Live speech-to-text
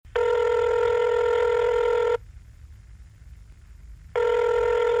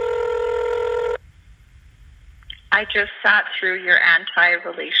I just sat through your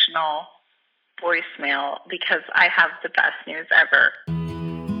anti-relational voicemail because I have the best news ever.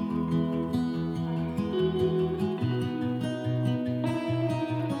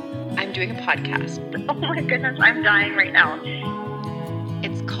 I'm doing a podcast. Oh my goodness, I'm dying right now.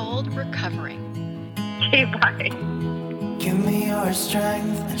 It's called Recovering. Okay, bye. Give me your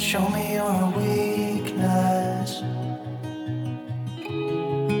strength and show me your weakness.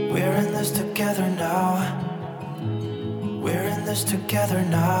 We're in this together now. We're in this together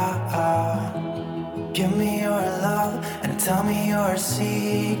now. Give me your love and tell me your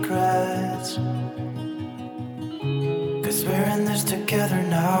secrets. 'Cause we're in this together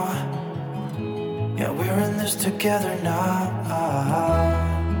now. Yeah, we're in this together now.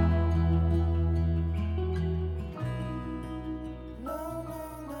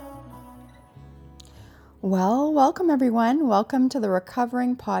 Well, welcome everyone. Welcome to the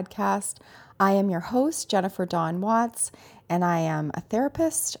Recovering Podcast. I am your host, Jennifer Dawn Watts, and I am a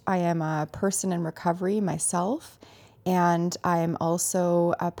therapist. I am a person in recovery myself, and I'm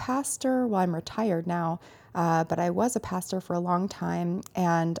also a pastor. Well, I'm retired now, but I was a pastor for a long time,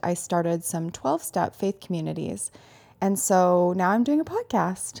 and I started some 12-step faith communities. And so now I'm doing a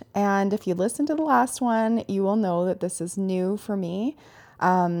podcast. And if you listen to the last one, you will know that this is new for me.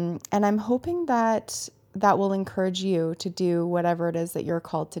 And I'm hoping that will encourage you to do whatever it is that you're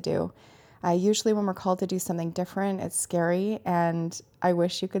called to do. Usually when we're called to do something different, it's scary, and I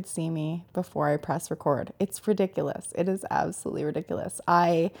wish you could see me before I press record. It's ridiculous. It is absolutely ridiculous.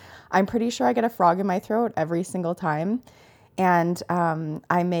 I'm pretty sure I get a frog in my throat every single time, and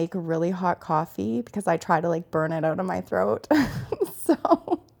I make really hot coffee because I try to burn it out of my throat. So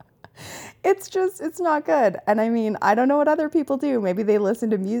it's not good. And I mean, I don't know what other people do. Maybe they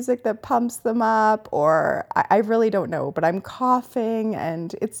listen to music that pumps them up, or I really don't know, but I'm coughing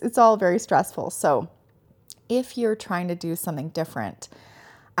and it's all very stressful. So if you're trying to do something different,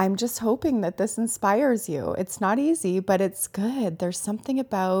 I'm just hoping that this inspires you. It's not easy, but it's good. There's something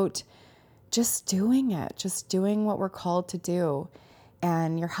about just doing it, just doing what we're called to do.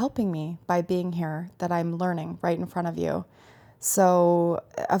 And you're helping me by being here, that I'm learning right in front of you. So,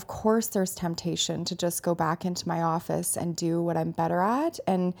 of course, there's temptation to just go back into my office and do what I'm better at.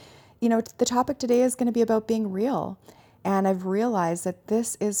 And, the topic today is going to be about being real. And I've realized that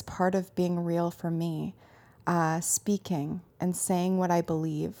this is part of being real for me, speaking and saying what I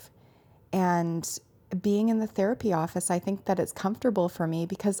believe. And being in the therapy office, I think that it's comfortable for me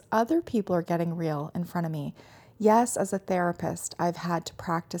because other people are getting real in front of me. Yes, as a therapist, I've had to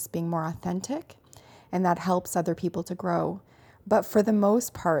practice being more authentic, and that helps other people to grow. But for the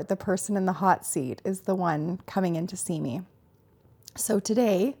most part, the person in the hot seat is the one coming in to see me. So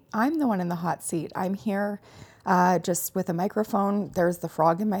today, I'm the one in the hot seat. I'm here just with a microphone. There's the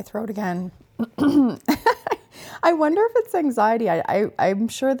frog in my throat again. I wonder if it's anxiety. I'm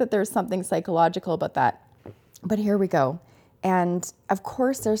sure that there's something psychological about that. But here we go. And of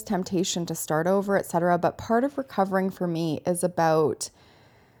course, there's temptation to start over, etc. But part of recovering for me is about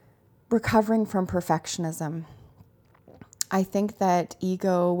recovering from perfectionism. I think that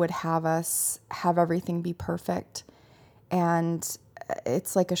ego would have us have everything be perfect, and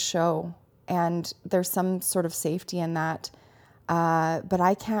it's like a show, and there's some sort of safety in that. But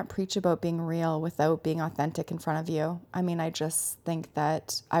I can't preach about being real without being authentic in front of you. I mean, I just think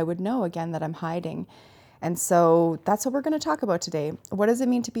that I would know again that I'm hiding. And so that's what we're going to talk about today. What does it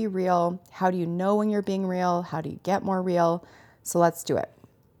mean to be real? How do you know when you're being real? How do you get more real? So let's do it.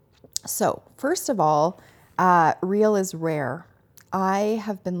 So first of all, real is rare. I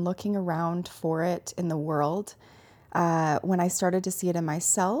have been looking around for it in the world. When I started to see it in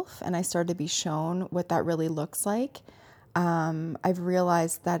myself and I started to be shown what that really looks like, I've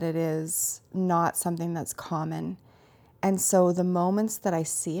realized that it is not something that's common. And so the moments that I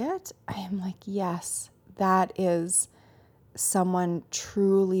see it, I am like, yes, that is someone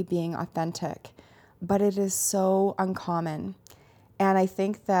truly being authentic. But it is so uncommon. And I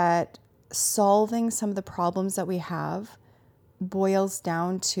think that solving some of the problems that we have boils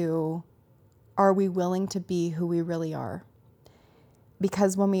down to, are we willing to be who we really are?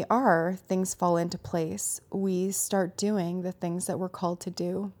 Because when we are, things fall into place. We start doing the things that we're called to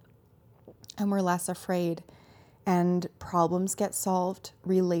do, and we're less afraid, and problems get solved.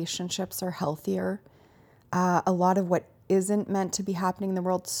 Relationships are healthier. A lot of what isn't meant to be happening in the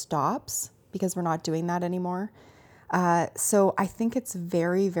world stops because we're not doing that anymore. So I think it's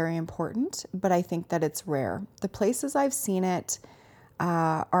very, very important, but I think that it's rare. The places I've seen it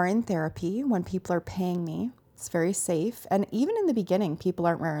are in therapy when people are paying me. It's very safe. And even in the beginning, people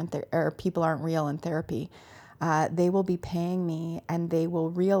aren't real in therapy. They will be paying me and they will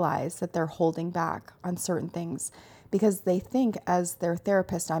realize that they're holding back on certain things because they think as their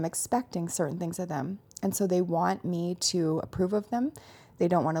therapist, I'm expecting certain things of them. And so they want me to approve of them. They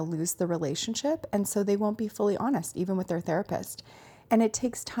don't want to lose the relationship. And so they won't be fully honest, even with their therapist. And it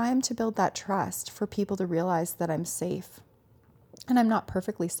takes time to build that trust for people to realize that I'm safe. And I'm not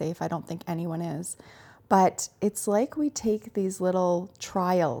perfectly safe. I don't think anyone is. But it's like we take these little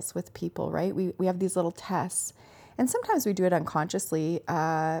trials with people, right? We have these little tests. And sometimes we do it unconsciously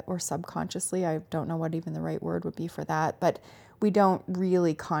or subconsciously. I don't know what even the right word would be for that. But we don't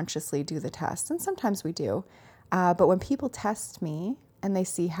really consciously do the test. And sometimes we do. But when people test me and they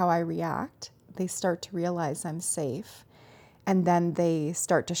see how I react, they start to realize I'm safe. And then they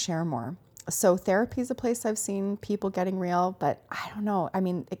start to share more. So therapy is a place I've seen people getting real, but I don't know. I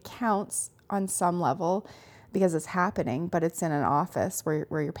mean, it counts on some level because it's happening, but it's in an office where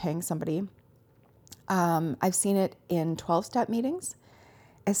you're paying somebody. I've seen it in 12-step meetings,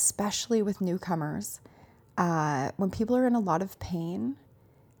 especially with newcomers. When people are in a lot of pain,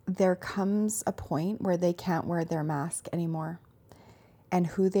 there comes a point where they can't wear their mask anymore. And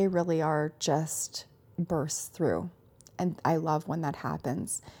who they really are just bursts through. And I love when that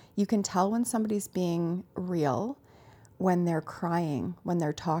happens. You can tell when somebody's being real when they're crying, when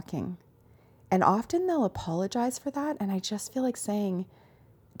they're talking. And often they'll apologize for that. And I just feel like saying,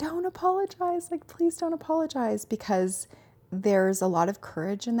 don't apologize. Like, please don't apologize, because there's a lot of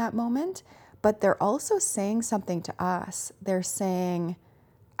courage in that moment. But they're also saying something to us. They're saying,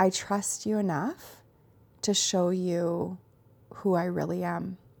 I trust you enough to show you who I really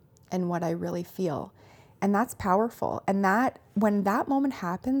am and what I really feel. And that's powerful. And that when that moment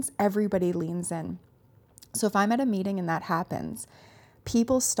happens, everybody leans in. So if I'm at a meeting and that happens,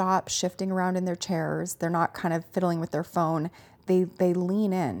 people stop shifting around in their chairs. They're not kind of fiddling with their phone. They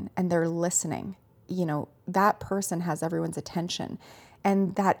lean in and they're listening. You know, that person has everyone's attention.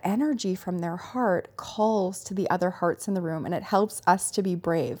 And that energy from their heart calls to the other hearts in the room, and it helps us to be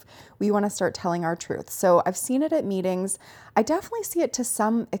brave. We want to start telling our truth. So I've seen it at meetings. I definitely see it to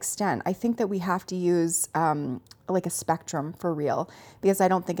some extent. I think that we have to use like a spectrum for real, because I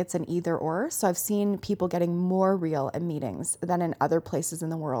don't think it's an either or. So I've seen people getting more real at meetings than in other places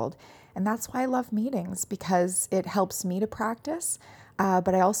in the world. And that's why I love meetings, because it helps me to practice,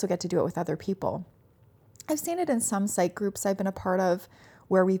 but I also get to do it with other people. I've seen it in some site groups I've been a part of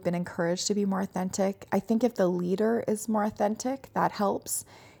where we've been encouraged to be more authentic. I think if the leader is more authentic, that helps.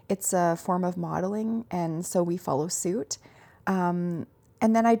 It's a form of modeling, and so we follow suit. And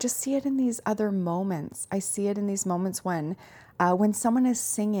then I just see it in these other moments. I see it in these moments when someone is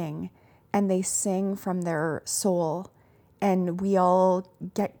singing and they sing from their soul, and we all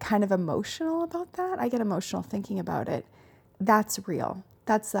get kind of emotional about that. I get emotional thinking about it. That's real.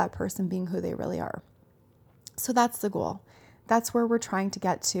 That's that person being who they really are. So that's the goal. That's where we're trying to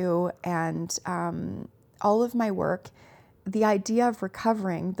get to. And all of my work, the idea of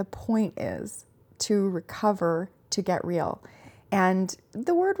recovering, the point is to recover, to get real. And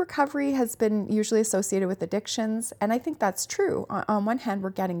the word recovery has been usually associated with addictions. And I think that's true. On one hand, we're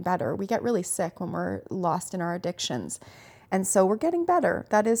getting better. We get really sick when we're lost in our addictions. And so we're getting better.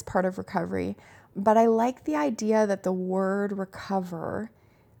 That is part of recovery. But I like the idea that the word recover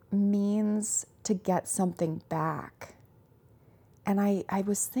means to get something back. And I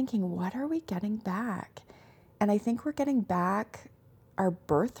was thinking, what are we getting back? And I think we're getting back our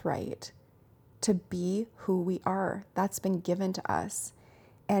birthright to be who we are. That's been given to us.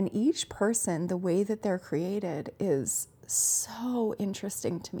 And each person, the way that they're created is so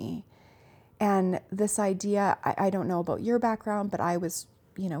interesting to me. And this idea, I don't know about your background, but I was,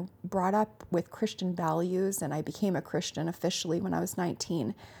 brought up with Christian values, and I became a Christian officially when I was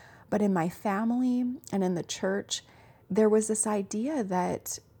 19. But in my family and in the church, there was this idea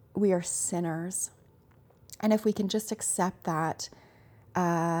that we are sinners. And if we can just accept that,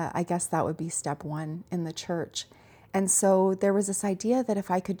 I guess that would be step one in the church. And so there was this idea that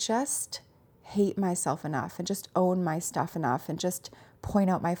if I could just hate myself enough and just own my stuff enough and just point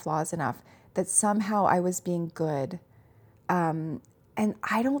out my flaws enough, that somehow I was being good. And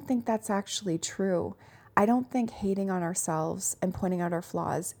I don't think that's actually true. I don't think hating on ourselves and pointing out our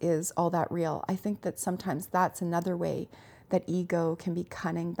flaws is all that real. I think that sometimes that's another way that ego can be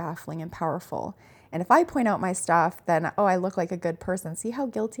cunning, baffling, and powerful. And if I point out my stuff, then, I look like a good person. See how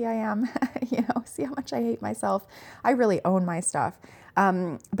guilty I am? See how much I hate myself? I really own my stuff.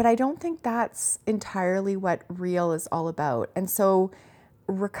 But I don't think that's entirely what real is all about. And so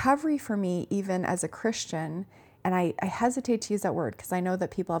recovery for me, even as a Christian, And I hesitate to use that word because I know that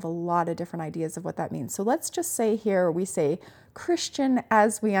people have a lot of different ideas of what that means. So let's just say here we say Christian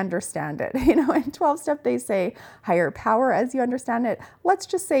as we understand it. In 12-step they say higher power as you understand it. Let's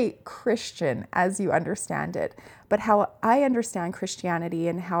just say Christian as you understand it. But how I understand Christianity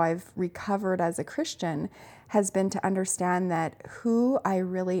and how I've recovered as a Christian has been to understand that who I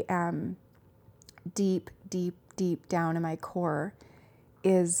really am deep, deep, deep down in my core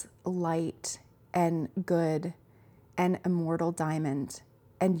is light and good and immortal diamond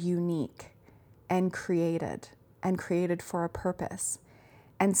and unique and created for a purpose.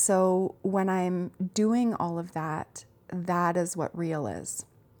 And so when I'm doing all of that, that is what real is.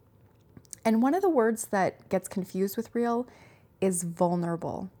 And one of the words that gets confused with real is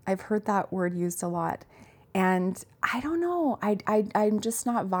vulnerable. I've heard that word used a lot. And I don't know, I'm just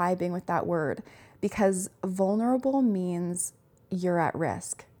not vibing with that word because vulnerable means you're at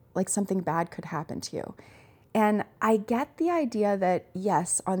risk, like something bad could happen to you. And I get the idea that,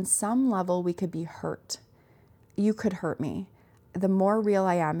 yes, on some level we could be hurt. You could hurt me. The more real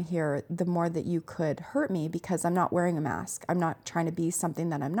I am here, the more that you could hurt me because I'm not wearing a mask. I'm not trying to be something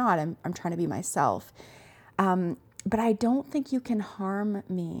that I'm not. I'm trying to be myself. But I don't think you can harm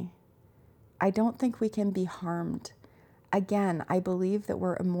me. I don't think we can be harmed. Again, I believe that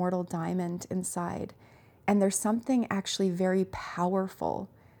we're immortal diamond inside. And there's something actually very powerful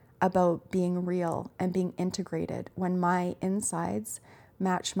about being real and being integrated when my insides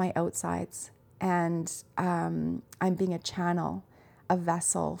match my outsides and I'm being a channel, a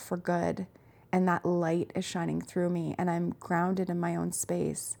vessel for good, and that light is shining through me and I'm grounded in my own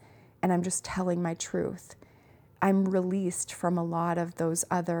space and I'm just telling my truth. I'm released from a lot of those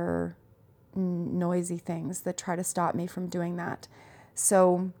other noisy things that try to stop me from doing that.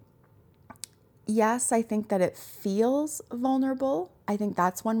 So yes, I think that it feels vulnerable. I think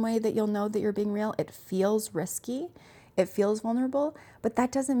that's one way that you'll know that you're being real. It feels risky. It feels vulnerable, but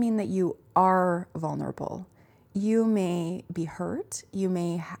that doesn't mean that you are vulnerable. You may be hurt. You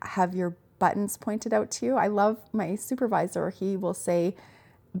may have your buttons pointed out to you. I love my supervisor. He will say,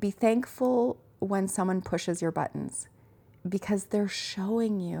 be thankful when someone pushes your buttons because they're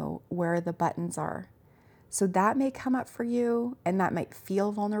showing you where the buttons are. So that may come up for you and that might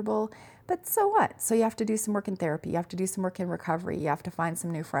feel vulnerable, but so what? So you have to do some work in therapy. You have to do some work in recovery. You have to find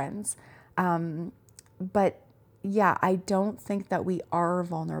some new friends. But yeah, I don't think that we are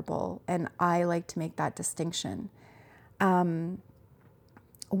vulnerable. And I like to make that distinction. When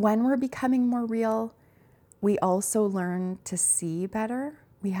we're becoming more real, we also learn to see better.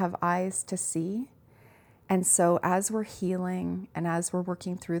 We have eyes to see. And so as we're healing and as we're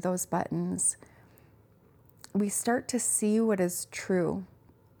working through those buttons, we start to see what is true.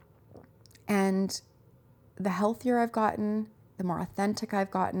 And the healthier I've gotten, the more authentic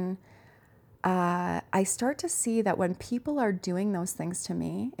I've gotten, I start to see that when people are doing those things to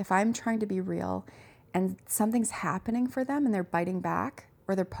me, if I'm trying to be real and something's happening for them and they're biting back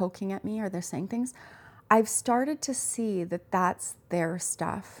or they're poking at me or they're saying things, I've started to see that that's their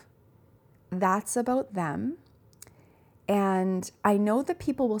stuff. That's about them. And I know that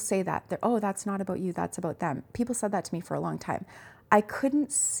people will say that, oh, that's not about you, that's about them. People said that to me for a long time. I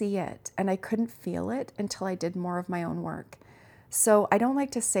couldn't see it and I couldn't feel it until I did more of my own work. So I don't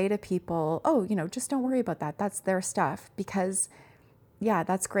like to say to people, oh, just don't worry about that. That's their stuff because, yeah,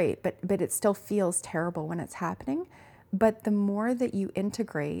 that's great. But it still feels terrible when it's happening. But the more that you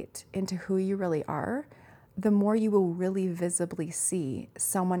integrate into who you really are, the more you will really visibly see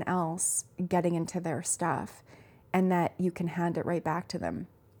someone else getting into their stuff and that you can hand it right back to them.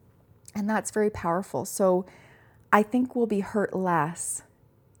 And that's very powerful. So I think we'll be hurt less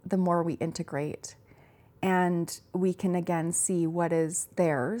the more we integrate. And we can again see what is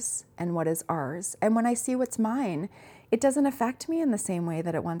theirs and what is ours. And when I see what's mine, it doesn't affect me in the same way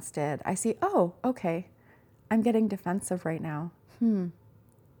that it once did. I see, oh, okay, I'm getting defensive right now.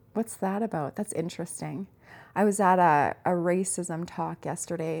 What's that about? That's interesting. I was at a racism talk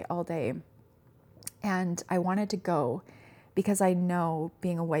yesterday all day, and I wanted to go because I know,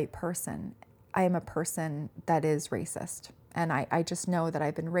 being a white person, I am a person that is racist. And I just know that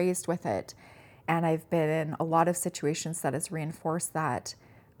I've been raised with it. And I've been in a lot of situations that has reinforced that,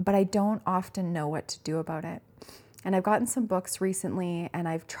 but I don't often know what to do about it. And I've gotten some books recently and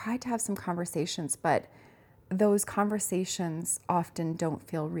I've tried to have some conversations, but those conversations often don't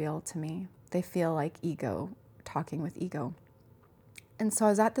feel real to me. They feel like ego, talking with ego. And so I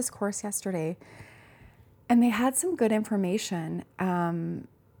was at this course yesterday and they had some good information,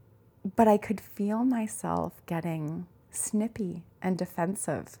 but I could feel myself getting snippy and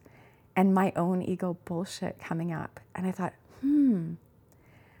defensive and my own ego bullshit coming up. And I thought,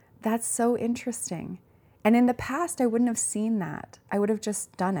 that's so interesting. And in the past, I wouldn't have seen that. I would have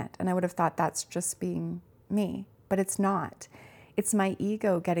just done it, and I would have thought that's just being me, but it's not. It's my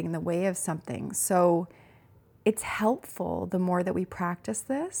ego getting in the way of something. So it's helpful the more that we practice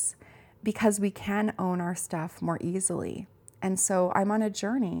this, because we can own our stuff more easily. And so I'm on a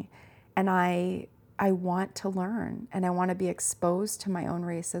journey, and I want to learn, and I want to be exposed to my own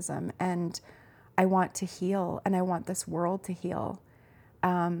racism, and I want to heal, and I want this world to heal.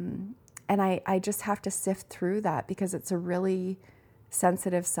 And I just have to sift through that, because it's a really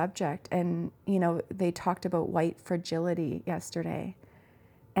sensitive subject. And, they talked about white fragility yesterday.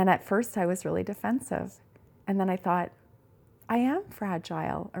 And at first I was really defensive. And then I thought, I am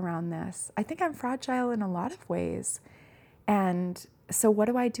fragile around this. I think I'm fragile in a lot of ways. And so what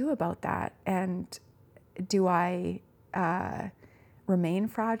do I do about that? And do I remain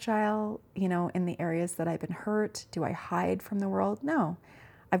fragile, in the areas that I've been hurt? Do I hide from the world? No.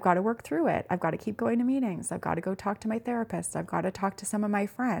 I've got to work through it. I've got to keep going to meetings. I've got to go talk to my therapist. I've got to talk to some of my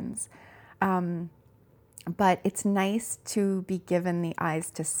friends. But it's nice to be given the eyes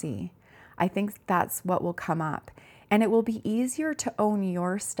to see. I think that's what will come up. And it will be easier to own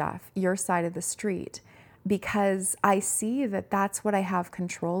your stuff, your side of the street, because I see that that's what I have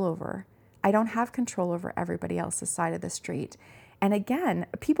control over. I don't have control over everybody else's side of the street. And again,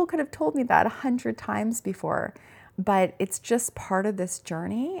 people could have told me that 100 times before. But it's just part of this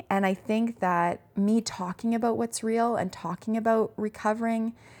journey. And I think that me talking about what's real and talking about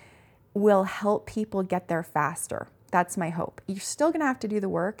recovering will help people get there faster. That's my hope. You're still going to have to do the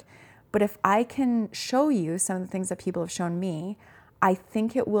work. But if I can show you some of the things that people have shown me, I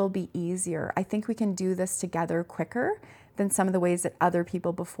think it will be easier. I think we can do this together quicker than some of the ways that other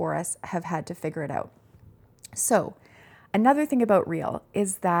people before us have had to figure it out. So another thing about real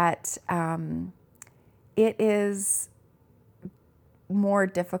is that it is more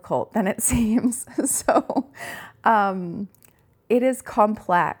difficult than it seems. So it is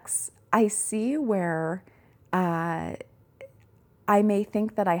complex. I see where I may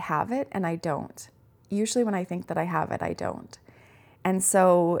think that I have it and I don't. Usually when I think that I have it, I don't. And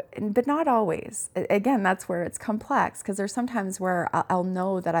so, but not always. Again, that's where it's complex, because there's sometimes where I'll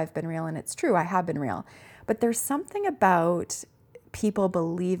know that I've been real and it's true, I have been real. But there's something about people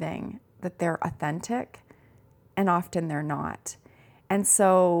believing that they're authentic, and often they're not. And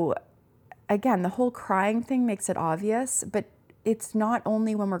so, again, the whole crying thing makes it obvious, but it's not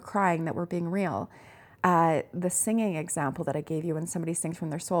only when we're crying that we're being real. The singing example that I gave you, when somebody sings from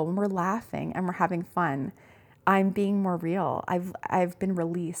their soul, when we're laughing and we're having fun, I'm being more real. I've been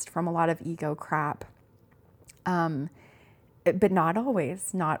released from a lot of ego crap. But not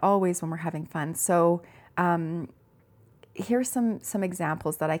always when we're having fun. So here's some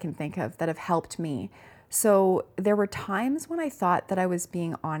examples that I can think of that have helped me. So there were times when I thought that I was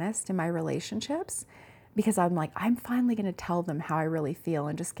being honest in my relationships, because I'm like, I'm finally going to tell them how I really feel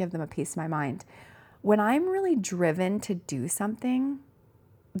and just give them a piece of my mind. When I'm really driven to do something,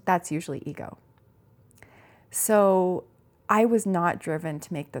 that's usually ego. So I was not driven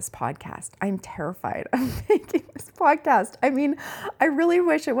to make this podcast. I'm terrified of making this podcast. I mean, I really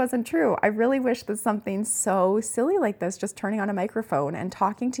wish it wasn't true. I really wish that something so silly like this, just turning on a microphone and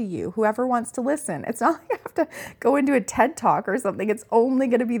talking to you, whoever wants to listen. It's not like I have to go into a TED Talk or something. It's only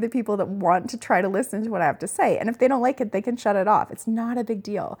going to be the people that want to try to listen to what I have to say. And if they don't like it, they can shut it off. It's not a big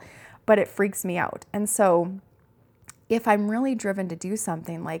deal, but it freaks me out. And so if I'm really driven to do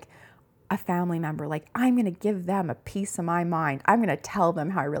something like a family member, like I'm going to give them a piece of my mind, I'm going to tell them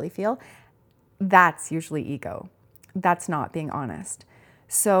how I really feel, that's usually ego. That's not being honest.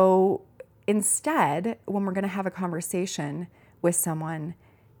 So instead, when we're going to have a conversation with someone,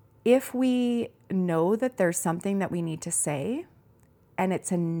 if we know that there's something that we need to say and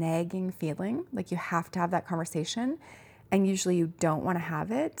it's a nagging feeling, like you have to have that conversation, and usually you don't want to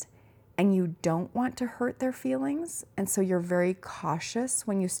have it, and you don't want to hurt their feelings, and so you're very cautious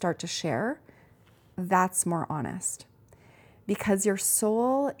when you start to share, that's more honest. Because your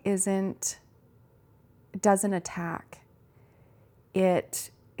soul doesn't attack. It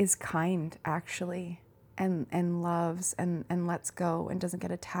is kind, actually, and loves and lets go and doesn't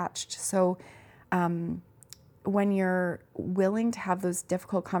get attached. So when you're willing to have those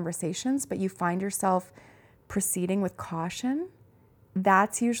difficult conversations, but you find yourself proceeding with caution,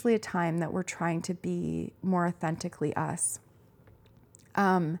 that's usually a time that we're trying to be more authentically us.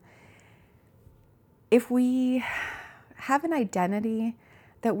 If we have an identity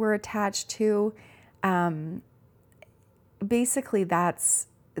that we're attached to, basically that's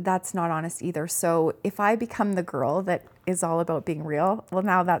not honest either. So if I become the girl that is all about being real, well,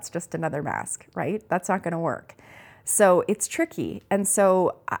 now that's just another mask, right? That's not going to work. So it's tricky. And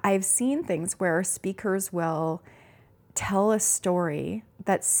so I've seen things where speakers will tell a story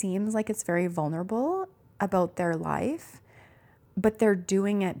that seems like it's very vulnerable about their life, but they're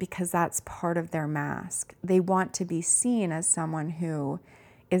doing it because that's part of their mask. They want to be seen as someone who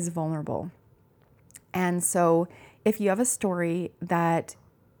is vulnerable. And so if you have a story that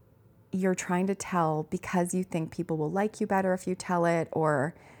you're trying to tell because you think people will like you better if you tell it,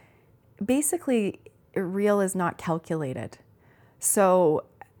 or basically real is not calculated. So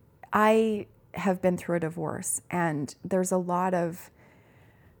I have been through a divorce, and there's a lot of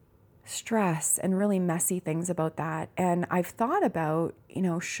stress and really messy things about that. And I've thought about,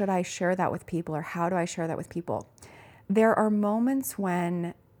 should I share that with people, or how do I share that with people? There are moments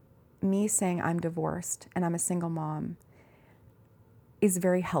when me saying I'm divorced and I'm a single mom is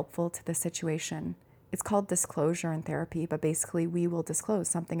very helpful to the situation. It's called disclosure in therapy, but basically we will disclose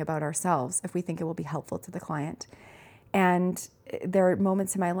something about ourselves if we think it will be helpful to the client. And there are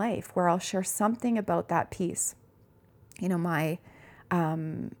moments in my life where I'll share something about that piece. My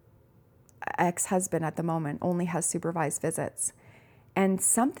ex-husband at the moment only has supervised visits. And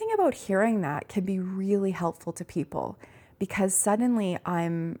something about hearing that can be really helpful to people, because suddenly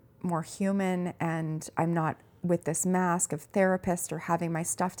I'm more human and I'm not with this mask of therapist or having my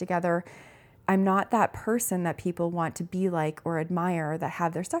stuff together. I'm not that person that people want to be like or admire that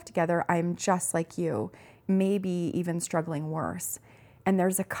have their stuff together. I'm just like you, maybe even struggling worse. And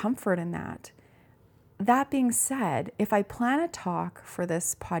there's a comfort in that. That being said, if I plan a talk for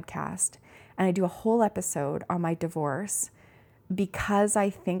this podcast and I do a whole episode on my divorce, because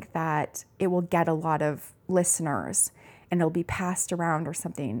I think that it will get a lot of listeners and it'll be passed around or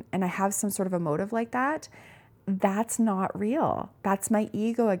something, and I have some sort of a motive like that, that's not real. That's my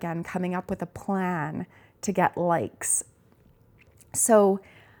ego again coming up with a plan to get likes. So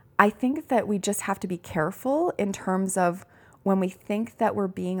I think that we just have to be careful in terms of when we think that we're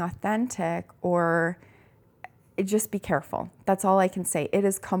being authentic, or just be careful. That's all I can say. It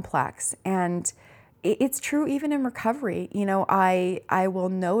is complex, and it's true even in recovery. I will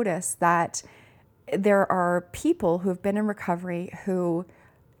notice that there are people who have been in recovery who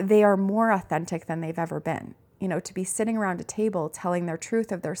they are more authentic than they've ever been. To be sitting around a table telling their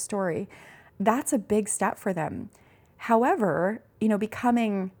truth of their story, that's a big step for them. However,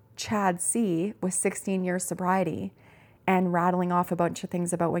 becoming Chad C with 16 years sobriety and rattling off a bunch of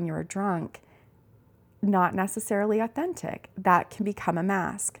things about when you were drunk, not necessarily authentic. That can become a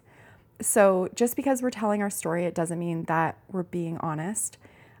mask. So just because we're telling our story, it doesn't mean that we're being honest.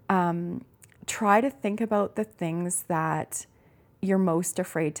 Try to think about the things that you're most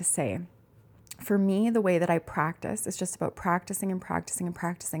afraid to say. For me, the way that I practice is just about practicing and practicing and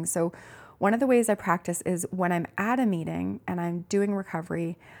practicing. So one of the ways I practice is when I'm at a meeting and I'm doing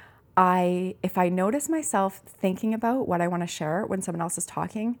recovery, if I notice myself thinking about what I want to share when someone else is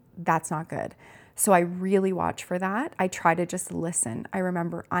talking, that's not good. So I really watch for that. I try to just listen. I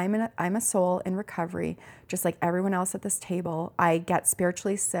remember I'm a soul in recovery, just like everyone else at this table. I get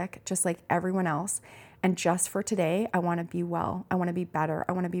spiritually sick, just like everyone else. And just for today, I want to be well. I want to be better.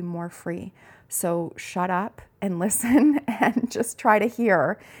 I want to be more free. So shut up and listen and just try to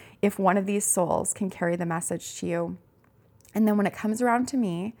hear if one of these souls can carry the message to you. And then when it comes around to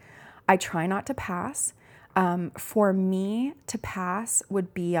me, I try not to pass. For me to pass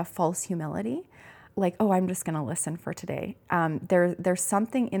would be a false humility. Like, oh, I'm just going to listen for today. There's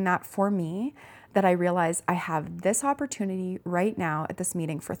something in that for me that I realize I have this opportunity right now at this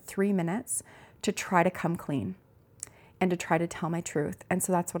meeting for 3 minutes to try to come clean and to try to tell my truth. And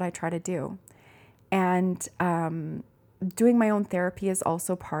so that's what I try to do. And doing my own therapy is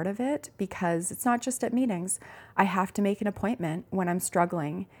also part of it, because it's not just at meetings. I have to make an appointment when I'm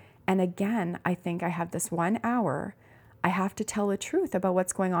struggling. And again, I think I have this 1 hour. I have to tell the truth about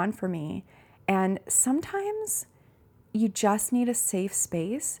what's going on for me. And sometimes you just need a safe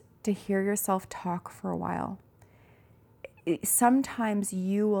space to hear yourself talk for a while. Sometimes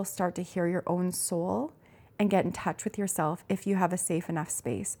you will start to hear your own soul and get in touch with yourself if you have a safe enough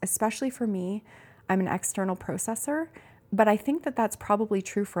space. Especially for me, I'm an external processor, but I think that that's probably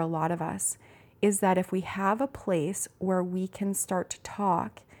true for a lot of us, is that if we have a place where we can start to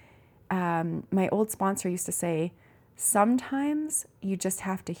talk, my old sponsor used to say, sometimes you just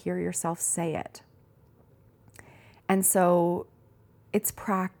have to hear yourself say it. And so it's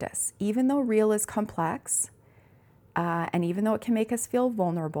practice. Even though real is complex, and even though it can make us feel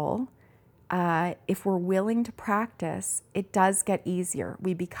vulnerable, if we're willing to practice, it does get easier.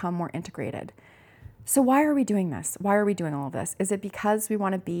 We become more integrated. So why are we doing this? Why are we doing all of this? Is it because we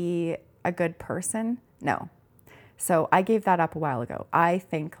want to be a good person? No. So I gave that up a while ago. I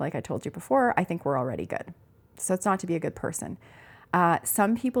think, like I told you before, I think we're already good. So it's not to be a good person.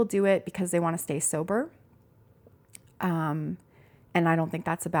 Some people do it because they want to stay sober. And I don't think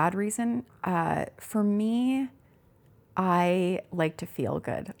that's a bad reason. For me, I like to feel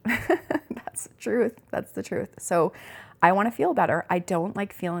good. That's the truth. That's the truth. So I want to feel better. I don't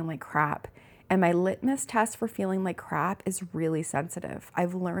like feeling like crap. And my litmus test for feeling like crap is really sensitive.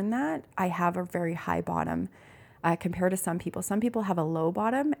 I've learned that. I have a very high bottom compared to some people. Some people have a low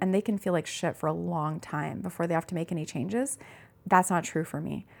bottom and they can feel like shit for a long time before they have to make any changes. That's not true for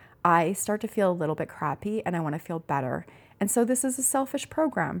me. I start to feel a little bit crappy and I want to feel better. And so this is a selfish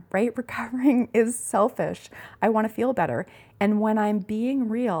program, right? Recovering is selfish. I want to feel better. And when I'm being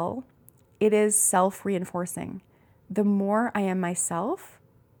real, it is self-reinforcing. The more I am myself,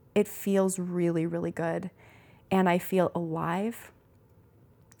 it feels really, really good. And I feel alive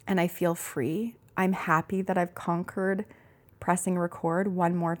and I feel free. I'm happy that I've conquered pressing record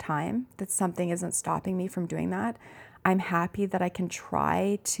one more time, that something isn't stopping me from doing that. I'm happy that I can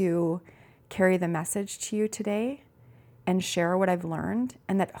try to carry the message to you today and share what I've learned,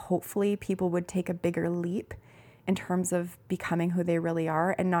 and that hopefully people would take a bigger leap in terms of becoming who they really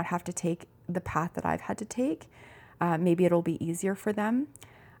are and not have to take the path that I've had to take. Maybe it'll be easier for them.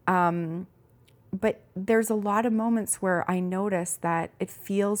 But there's a lot of moments where I notice that it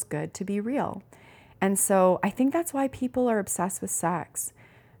feels good to be real. And so I think that's why people are obsessed with sex,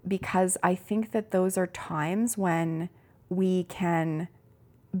 because I think that those are times when we can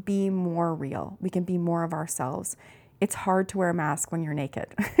be more real. We can be more of ourselves. It's hard to wear a mask when you're naked.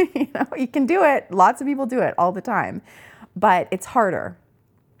 You can do it. Lots of people do it all the time, but it's harder.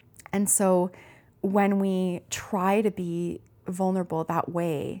 And so when we try to be vulnerable that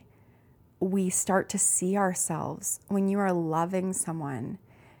way, we start to see ourselves. When you are loving someone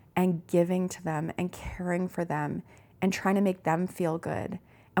and giving to them and caring for them and trying to make them feel good,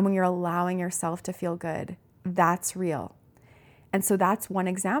 and when you're allowing yourself to feel good, that's real. And so that's one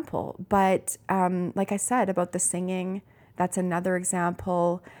example. But like I said about the singing, that's another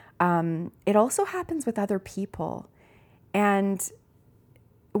example. It also happens with other people. And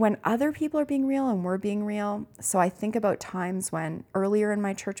when other people are being real and we're being real, so I think about times when earlier in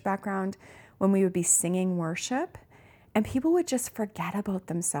my church background, when we would be singing worship and people would just forget about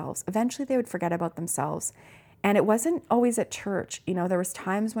themselves. Eventually they would forget about themselves. And it wasn't always at church. There was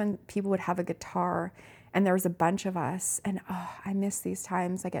times when people would have a guitar and there was a bunch of us, and I miss these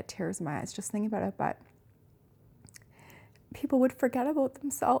times. I get tears in my eyes just thinking about it, but people would forget about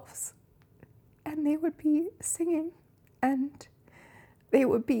themselves and they would be singing and they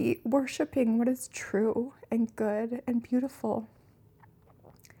would be worshiping what is true and good and beautiful.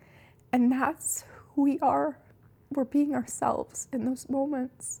 And that's who we are. We're being ourselves in those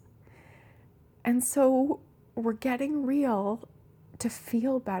moments. And so we're getting real to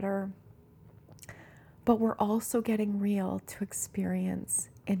feel better, but we're also getting real to experience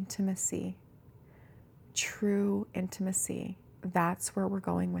intimacy, true intimacy. That's where we're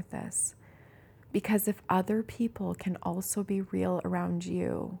going with this. Because if other people can also be real around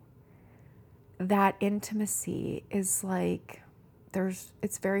you, that intimacy is like,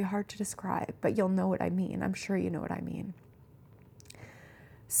 it's very hard to describe, but you'll know what I mean. I'm sure you know what I mean.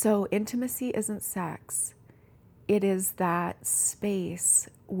 So intimacy isn't sex. It is that space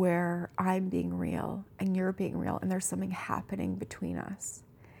where I'm being real and you're being real and there's something happening between us.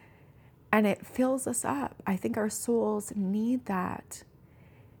 And it fills us up. I think our souls need that.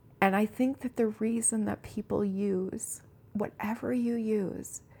 And I think that the reason that people use whatever you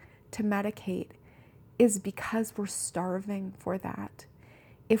use to medicate is because we're starving for that.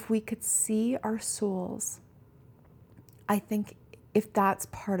 If we could see our souls, I think if that's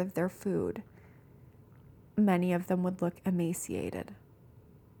part of their food, many of them would look emaciated.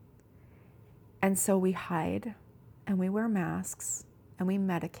 And so we hide and we wear masks and we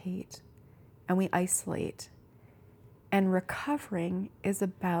medicate and we isolate. And recovering is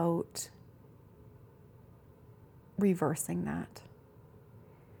about reversing that.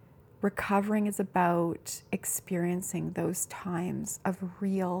 Recovering is about experiencing those times of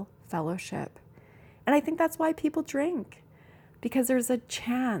real fellowship. And I think that's why people drink, because there's a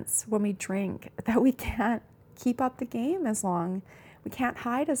chance when we drink that we can't keep up the game as long. We can't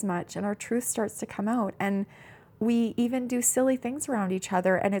hide as much and our truth starts to come out. And we even do silly things around each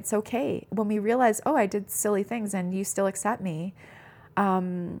other and it's okay. When we realize, I did silly things and you still accept me,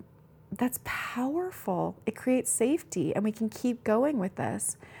 that's powerful. It creates safety and we can keep going with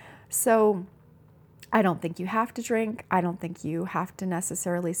this. So I don't think you have to drink. I don't think you have to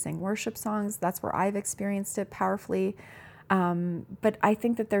necessarily sing worship songs. That's where I've experienced it powerfully. But I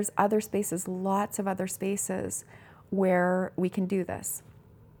think that there's other spaces, lots of other spaces where we can do this.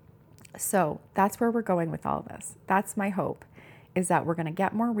 So that's where we're going with all of this. That's my hope, is that we're going to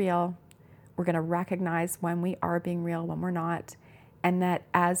get more real. We're going to recognize when we are being real, when we're not. And that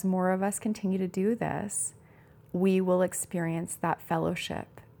as more of us continue to do this, we will experience that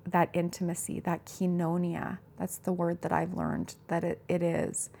fellowship, that intimacy, that koinonia. That's the word that I've learned that it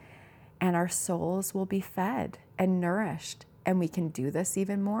is. And our souls will be fed and nourished, and we can do this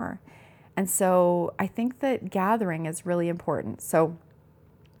even more. And so I think that gathering is really important. So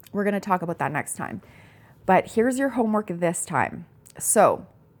we're going to talk about that next time. But here's your homework this time. So,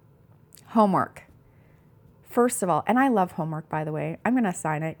 homework. First of all, and I love homework, by the way. I'm going to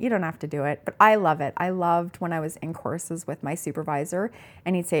assign it. You don't have to do it, but I love it. I loved when I was in courses with my supervisor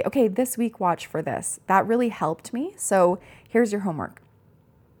and he'd say, okay, this week watch for this. That really helped me. So here's your homework.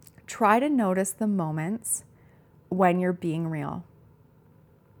 Try to notice the moments when you're being real.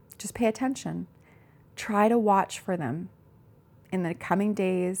 Just pay attention. Try to watch for them in the coming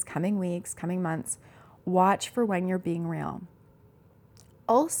days, coming weeks, coming months. Watch for when you're being real.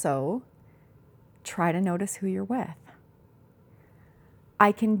 Also, try to notice who you're with.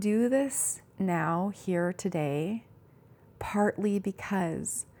 I can do this now, here, today, partly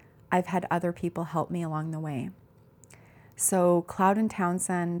because I've had other people help me along the way. So Cloud and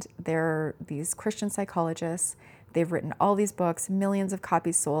Townsend, they're these Christian psychologists. They've written all these books, millions of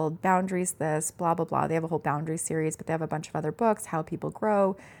copies sold, Boundaries this, blah, blah, blah. They have a whole Boundaries series, but they have a bunch of other books, How People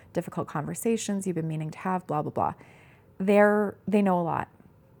Grow, Difficult Conversations You've Been Meaning to Have, blah, blah, blah. They know a lot.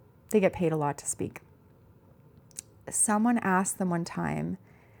 They get paid a lot to speak. Someone asked them one time,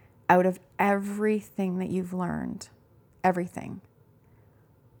 out of everything that you've learned, everything,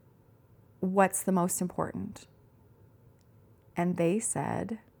 what's the most important? And they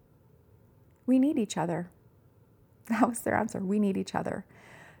said, we need each other. That was their answer. We need each other.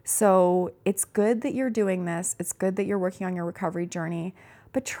 So it's good that you're doing this. It's good that you're working on your recovery journey,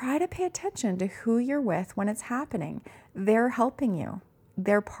 but try to pay attention to who you're with when it's happening. They're helping you.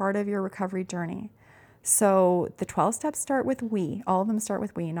 They're part of your recovery journey. So the 12 steps start with we. All of them start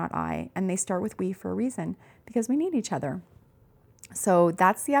with we, not I. And they start with we for a reason, because we need each other. So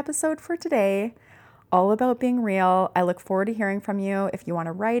that's the episode for today. All about being real. I look forward to hearing from you. If you want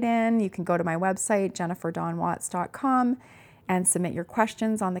to write in, you can go to my website, jenniferdawnwatts.com, and submit your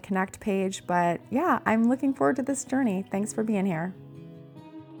questions on the Connect page. But yeah, I'm looking forward to this journey. Thanks for being here.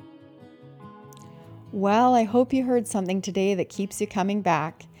 Well, I hope you heard something today that keeps you coming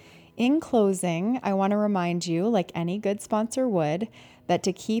back. In closing, I want to remind you, like any good sponsor would, that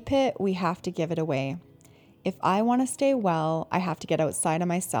to keep it, we have to give it away. If I want to stay well, I have to get outside of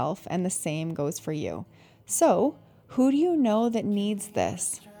myself, and the same goes for you. So, who do you know that needs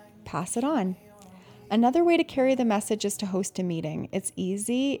this? Pass it on. Another way to carry the message is to host a meeting. It's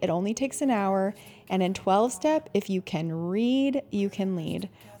easy, it only takes an hour, and in 12-step, if you can read, you can lead.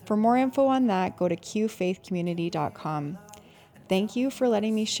 For more info on that, go to qfaithcommunity.com. Thank you for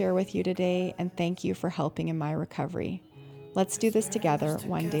letting me share with you today, and thank you for helping in my recovery. Let's do this together,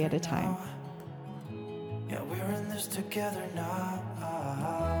 one day at a time. Yeah, we're in this together now.